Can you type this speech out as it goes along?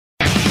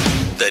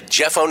The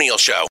Jeff O'Neill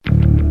Show.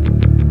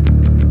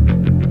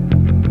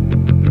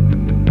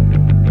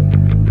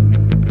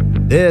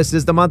 This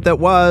is the month that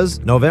was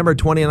November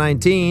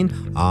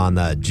 2019 on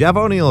the Jeff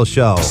O'Neill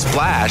Show.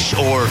 Splash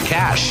or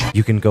cash?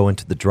 You can go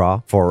into the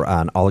draw for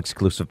an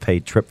all-exclusive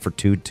paid trip for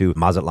two to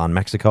Mazatlan,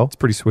 Mexico. It's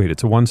pretty sweet.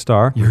 It's a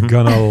 1-star. You're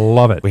gonna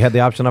love it. We had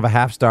the option of a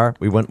half star.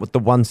 We went with the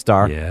 1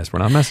 star. Yes, we're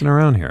not messing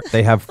around here.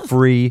 They have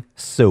free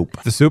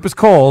soup. The soup is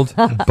cold,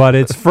 but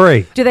it's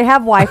free. Do they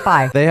have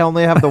Wi-Fi? They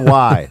only have the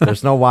Y.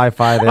 There's no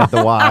Wi-Fi. They have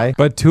the Y.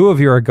 But 2 of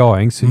you are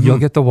going, so you'll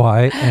get the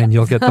Y and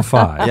you'll get the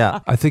 5. Yeah.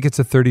 I think it's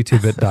a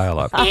 32-bit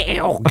dial-up.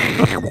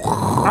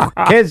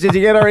 Kids, did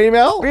you get our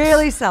email?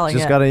 Really selling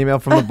Just it. got an email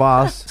from the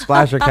boss.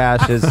 Splash or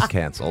cash is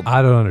canceled.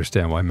 I don't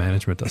understand why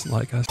management doesn't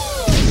like us.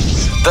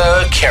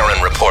 The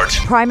Karen Report.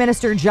 Prime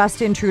Minister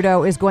Justin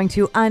Trudeau is going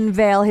to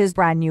unveil his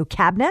brand new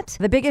cabinet.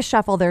 The biggest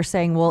shuffle, they're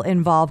saying, will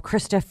involve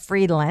Krista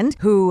Friedland,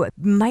 who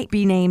might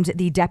be named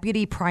the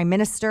Deputy Prime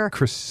Minister.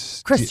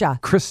 Krista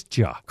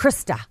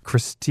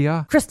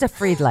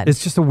Friedland.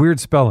 It's just a weird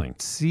spelling.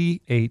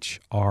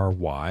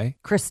 C-H-R-Y.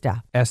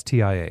 Krista.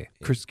 S-T-I-A.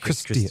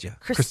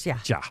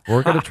 Krista.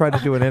 We're going to try to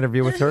do an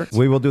interview with her.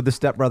 We will do the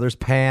Step Brothers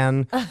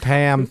Pam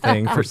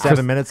thing for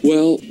 7 minutes.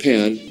 Well,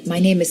 Pan. My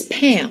name is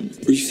Pam.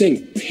 Are you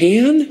saying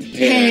Pan? Pam.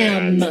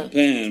 Pan. Oh,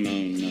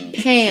 no.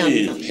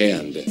 Pam.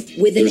 Panned.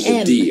 With an There's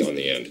M. a D on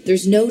the end.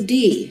 There's no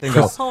D.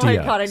 Oh my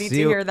God, I need to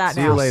hear that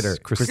See now. you later.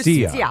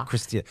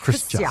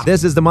 Christia.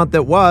 This is the month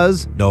that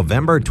was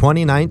November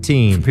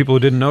 2019. People who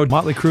didn't know,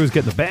 Mötley Crüe is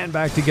getting the band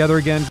back together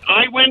again.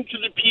 I went to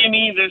the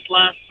PME this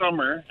last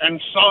summer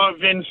and saw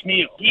Vince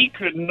Neil. He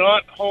could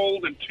not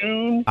hold a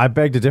tune. I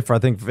beg to differ. I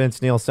think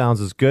Vince Neil sounds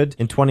as good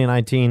in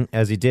 2019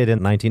 as he did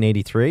in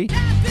 1983.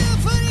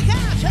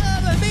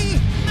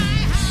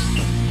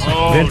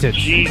 Oh, Vintage.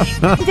 geez.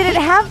 Did it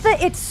have the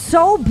it's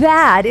so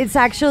bad it's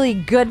actually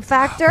good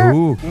factor?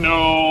 Ooh.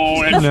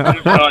 No, it's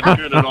not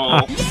good at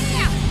all.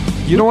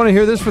 You don't want to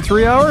hear this for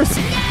 3 hours?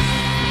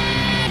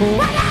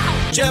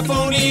 Jeff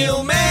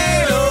O'Neill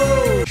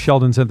Mayo.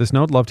 Sheldon sent this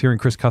note. Loved hearing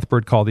Chris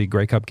Cuthbert call the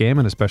Grey Cup game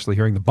and especially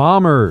hearing the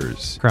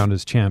Bombers crowned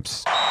as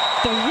champs.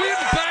 The win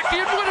back in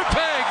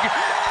Winnipeg.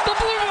 The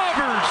Blue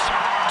Bombers,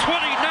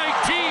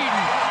 2019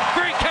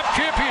 Grey Cup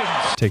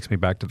champions. Takes me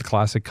back to the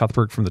classic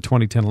Cuthbert from the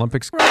 2010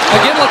 Olympics.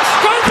 Again, let's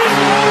Crosby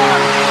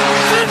scored!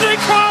 Sidney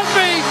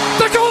Crosby,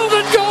 the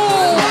golden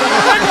goal!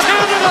 And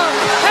Canada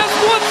has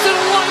once in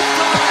a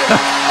lifetime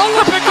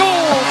Olympic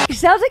gold! He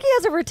sounds like he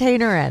has a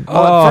retainer in.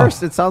 Well, at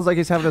first, it sounds like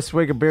he's having a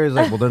swig of beer. He's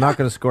like, well, they're not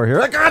going to score here.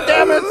 Like, God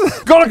damn it!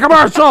 Go to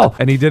commercial!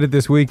 And he did it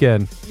this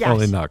weekend. Yes.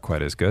 Only not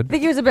quite as good. I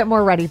think he was a bit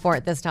more ready for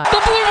it this time. The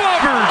Blue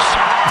Bombers,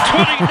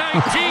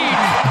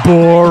 2019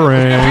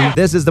 Boring.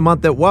 This is the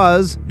month that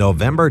was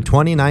November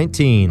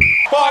 2019.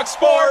 Fox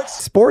Sports.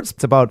 Sports,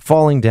 it's about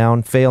falling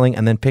down, failing,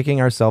 and then picking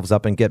ourselves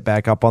up and get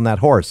back up on that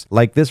horse.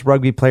 Like this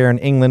rugby player in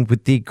England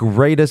with the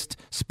greatest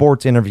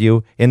sports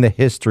interview in the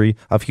history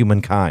of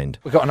humankind.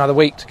 We've got another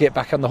week to get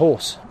back on the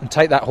horse and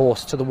take that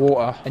horse to the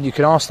water, and you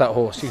can ask that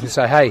horse, you can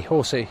say, hey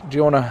horsey, do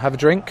you want to have a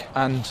drink?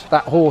 And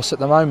that horse at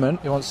the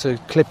moment, he wants to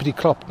clippity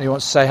clop, he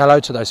wants to say hello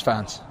to those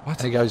fans. What?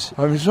 And he goes,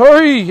 I'm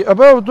sorry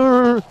about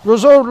the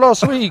result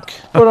last week,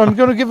 but I'm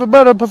going to give a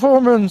better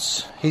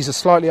performance. He's a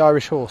slightly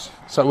Irish horse,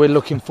 so we're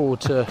looking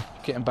forward to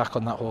getting back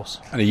on that horse.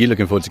 And are you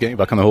looking forward to getting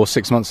back on the horse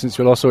 6 months since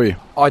we last saw you?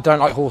 I don't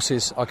like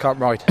horses, I can't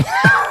ride.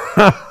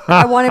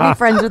 I want to be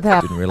friends with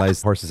him. Didn't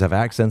realize horses have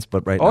accents,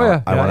 but right Oh,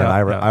 now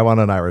yeah. I want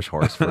an Irish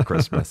horse for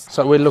Christmas.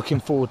 So we're looking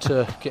forward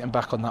to getting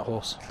back on that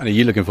horse. And are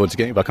you looking forward to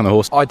getting back on the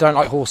horse? I don't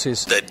like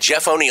horses. The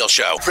Jeff O'Neill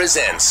Show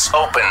presents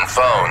Open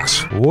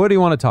Phones. What do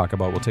you want to talk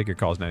about? We'll take your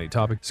calls on any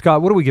topic.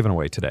 Scott, what are we giving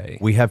away today?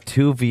 We have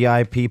 2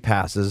 VIP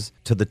passes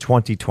to the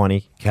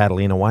 2020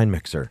 Catalina Wine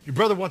Mixer. Your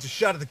brother wants a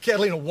shot at the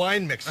Catalina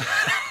wine mixer.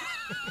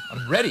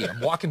 I'm ready. I'm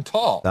walking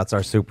tall. That's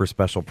our super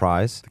special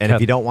prize. And if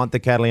you don't want the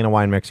Catalina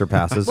Wine Mixer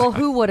passes... Well,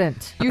 who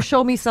wouldn't? You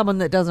show me someone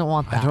that doesn't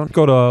want that. Don't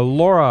go to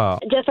Laura.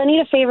 Jeff, I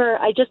need a favor.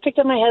 I just picked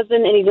up my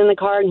husband, and he's in the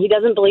car, and he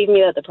doesn't believe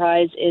me that the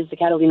prize is the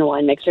Catalina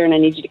Wine Mixer, and I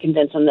need you to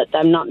convince him that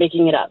I'm not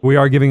making it up. We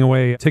are giving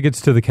away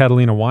tickets to the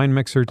Catalina Wine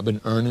Mixer. I've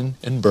been earning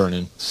and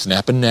burning,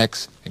 snapping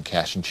necks and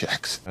cashing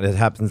checks. And it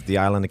happens at the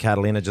island of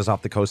Catalina, just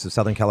off the coast of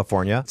Southern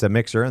California. It's a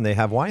mixer, and they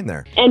have wine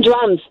there. And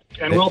drums.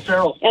 And Will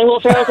Ferrell. And Will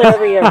Ferrell's there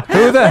every year.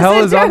 Who the hell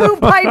is on the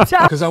phone?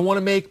 Because I want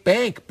to make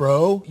bank,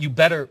 bro. You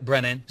better,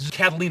 Brennan. This is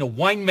Catalina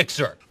Wine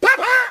Mixer.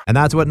 And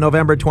that's what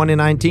November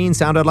 2019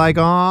 sounded like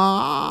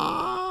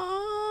on...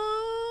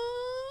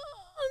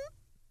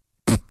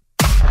 The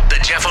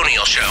Jeff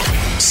O'Neill Show.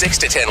 6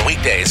 to 10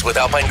 weekdays with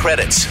Alpine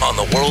Credits on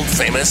the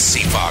world-famous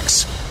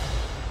Seafox.